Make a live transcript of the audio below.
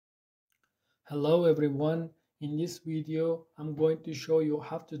Hello everyone, in this video I'm going to show you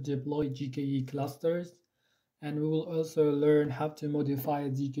how to deploy GKE clusters, and we will also learn how to modify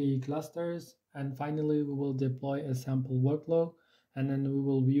GKE clusters, and finally we will deploy a sample workload, and then we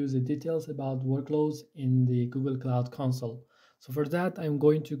will view the details about workloads in the Google Cloud Console. So for that I'm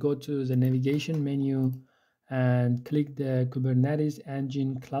going to go to the navigation menu and click the Kubernetes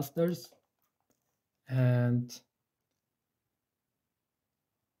Engine clusters, and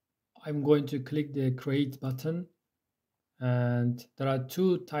I'm going to click the create button. And there are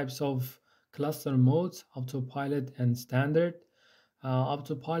two types of cluster modes: autopilot and standard.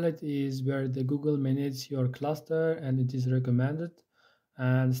 Autopilot is where the Google manages your cluster and it is recommended,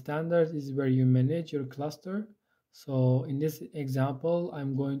 and standard is where you manage your cluster. So in this example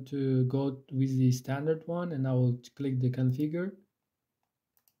I'm going to go with the standard one, and I will click the configure.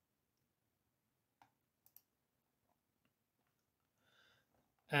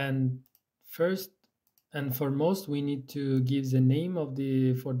 And first and foremost, we need to give the name of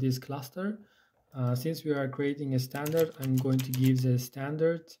for this cluster. Since we are creating a standard, I'm going to give the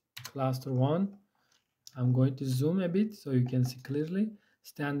standard cluster 1. I'm going to zoom a bit so you can see clearly.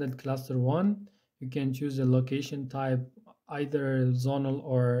 Standard cluster 1. You can choose a location type, either zonal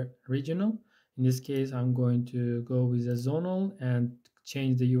or regional. In this case, I'm going to go with a zonal and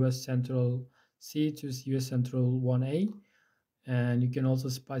change the US Central C to US Central 1A. And you can also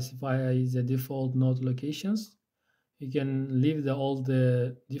specify the default node locations. You can leave all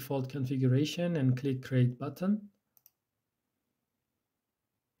the default configuration and click create button.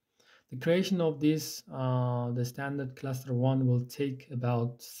 The creation of this, the standard cluster 1, will take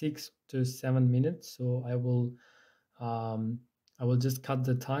about 6 to 7 minutes. So I will just cut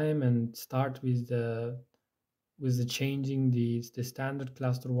the time and start with the changing the standard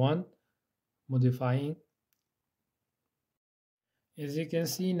cluster 1, modifying. As you can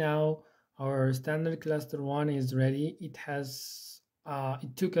see now, our standard cluster 1 is ready. It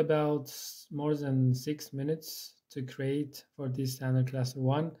took about more than 6 minutes to create for this standard cluster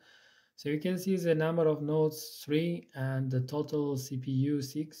 1. So you can see the number of nodes 3, and the total CPU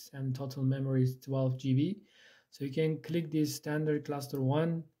 6, and total memory is 12 GB. So you can click this standard cluster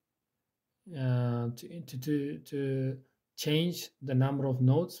 1 to change the number of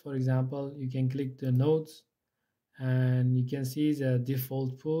nodes. For example, you can click the nodes and you can see the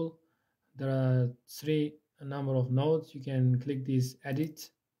default pool. There are a number of nodes. You can click this edit,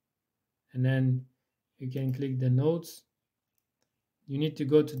 and then you can click the nodes. You need to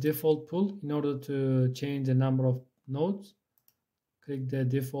go to default pool in order to change the number of nodes. Click the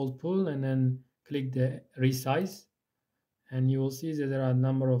default pool and then click the resize, and you will see that there are a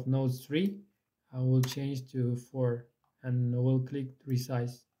number of nodes 3. I will change to 4 and we'll click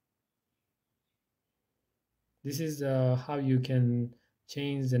resize. This is how you can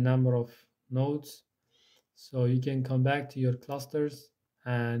change the number of nodes. So you can come back to your clusters,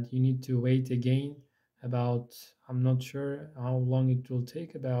 and you need to wait again about, I'm not sure how long it will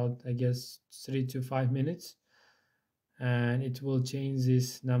take, about I guess 3 to 5 minutes, and it will change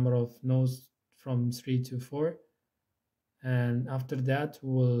this number of nodes from 3 to 4. And after that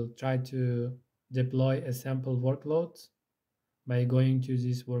we'll try to deploy a sample workload by going to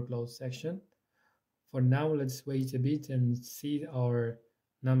this workload section. For now, let's wait a bit and see our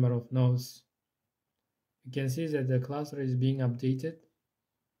number of nodes. You can see that the cluster is being updated.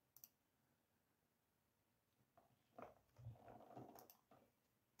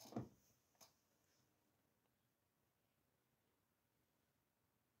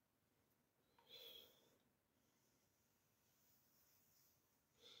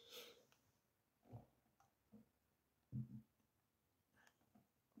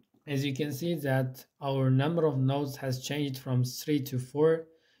 As you can see that our number of nodes has changed from 3 to 4.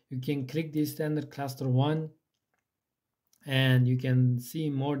 You can click the standard cluster 1 and you can see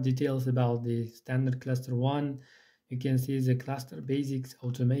more details about the standard cluster 1. You can see the cluster basics,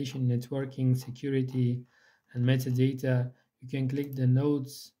 automation, networking, security, and metadata. You can click the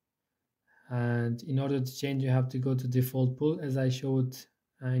nodes, and in order to change you have to go to default pool, as I showed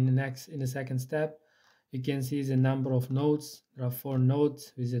in the second step. You can see the number of nodes. There are 4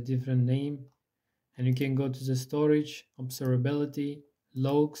 nodes with a different name, and you can go to the storage, observability,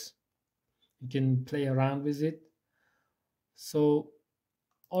 logs. You can play around with it. So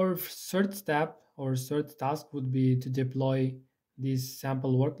our third step or third task would be to deploy this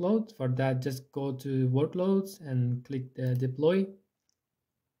sample workload. For that, just go to workloads and click the deploy,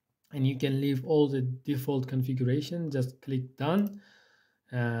 and you can leave all the default configuration. Just click done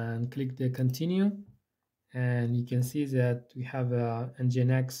and click the continue, and you can see that we have a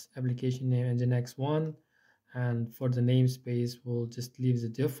Nginx application name Nginx1, and for the namespace we'll just leave the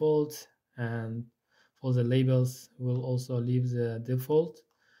default, and for the labels we'll also leave the default.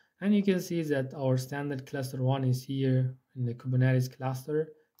 And you can see that our standard cluster one is here in the Kubernetes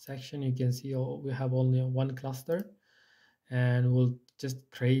cluster section. You can see we have only one cluster, and we'll just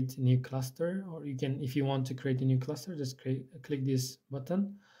create a new cluster. Or you can, if you want to create a new cluster, just click this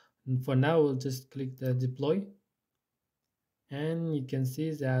button. And for now, we'll just click the deploy, and you can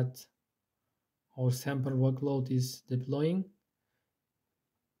see that our sample workload is deploying.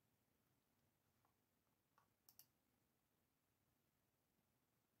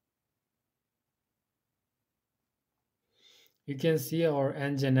 You can see our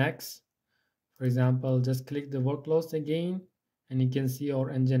Nginx. For example, just click the workloads again, and you can see our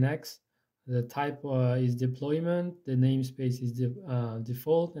Nginx. The type is deployment, the namespace is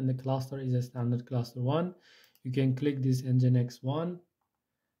default, and the cluster is a standard cluster one. You can click this Nginx one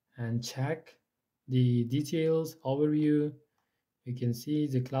and check the details overview. You can see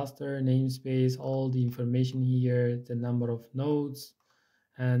the cluster namespace, all the information here, the number of nodes,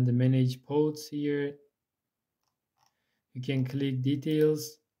 and the manage pods here. You can click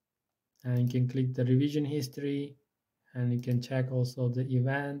details, and you can click the revision history, and you can check also the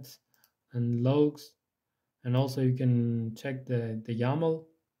events and logs, and also you can check the YAML.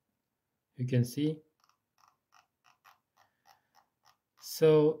 You can see.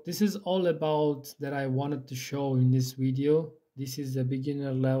 So this is all about that I wanted to show in this video. This is the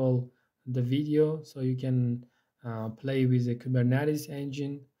beginner level the video, so you can play with the Kubernetes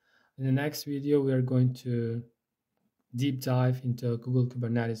engine. In the next video we are going to deep dive into Google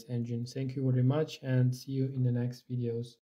Kubernetes engine. Thank you very much, and see you in the next videos.